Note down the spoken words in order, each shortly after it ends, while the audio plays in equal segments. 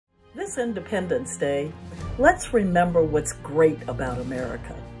this Independence Day, let's remember what's great about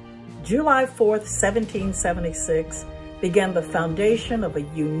America. July 4th, 1776 began the foundation of a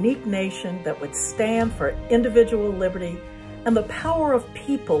unique nation that would stand for individual liberty and the power of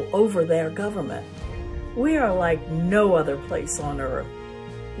people over their government. We are like no other place on earth.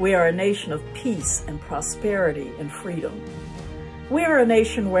 We are a nation of peace and prosperity and freedom. We are a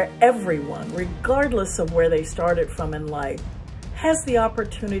nation where everyone, regardless of where they started from in life, has the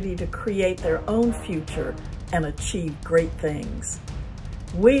opportunity to create their own future and achieve great things.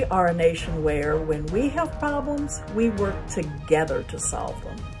 We are a nation where, when we have problems, we work together to solve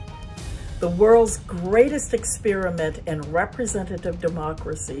them. The world's greatest experiment in representative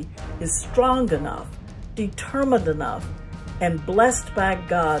democracy is strong enough, determined enough, and blessed by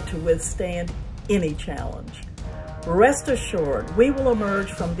God to withstand any challenge. Rest assured, we will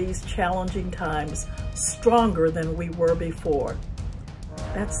emerge from these challenging times stronger than we were before.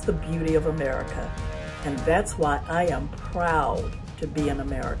 That's the beauty of America, and that's why I am proud to be an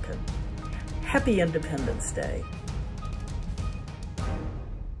American. Happy Independence Day.